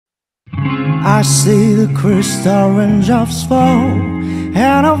I see the crystal raindrops fall,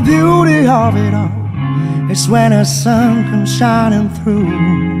 and the beauty of it all is when the sun comes shining through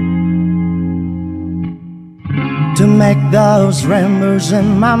to make those rainbows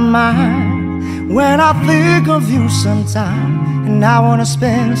in my mind. When I think of you sometime, and I wanna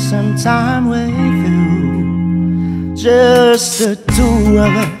spend some time with you, just the two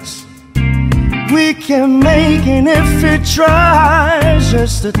of us. We can make it if we try.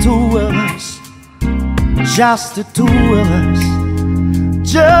 Just the two of us. Just the two of us.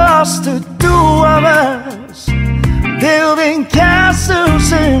 Just the two of us. Building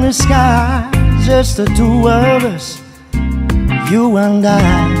castles in the sky. Just the two of us. You and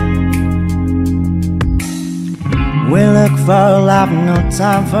I. We look for love, no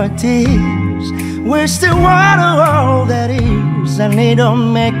time for tears. We still want all that is, and it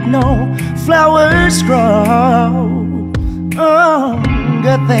don't make no flowers grow. Oh,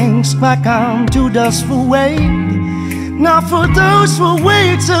 good things might come to those who wait, not for those who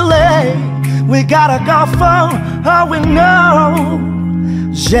wait too late. We gotta go for all we know.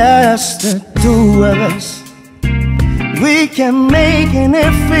 Just the two of us. We can make it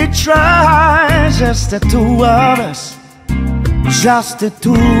if we try. Just the two of us. Just the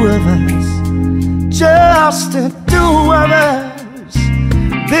two of us. Just the two of us.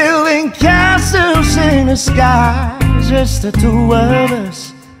 Building castles in the sky. Just the two of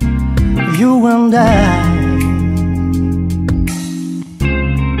us. You and I.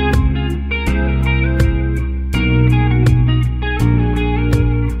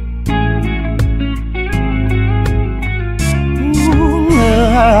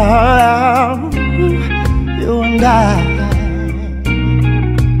 You and I.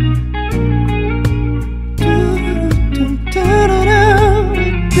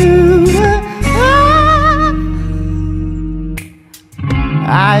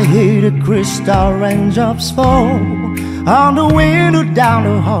 I hear the crystal raindrops fall on the window down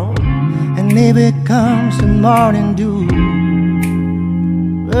the hall, and it becomes the morning dew.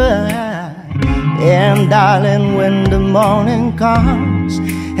 And darling, when the morning comes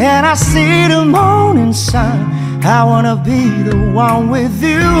and I see the morning sun, I wanna be the one with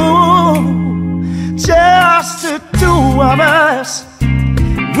you. Just the two of us.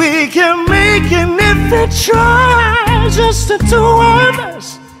 We can make it if we try. Just the two of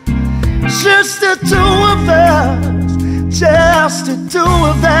us. Just the two of us. Just the two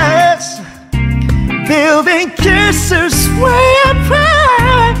of us. Building kisses way up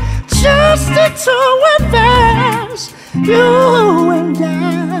high. Just the two of us. You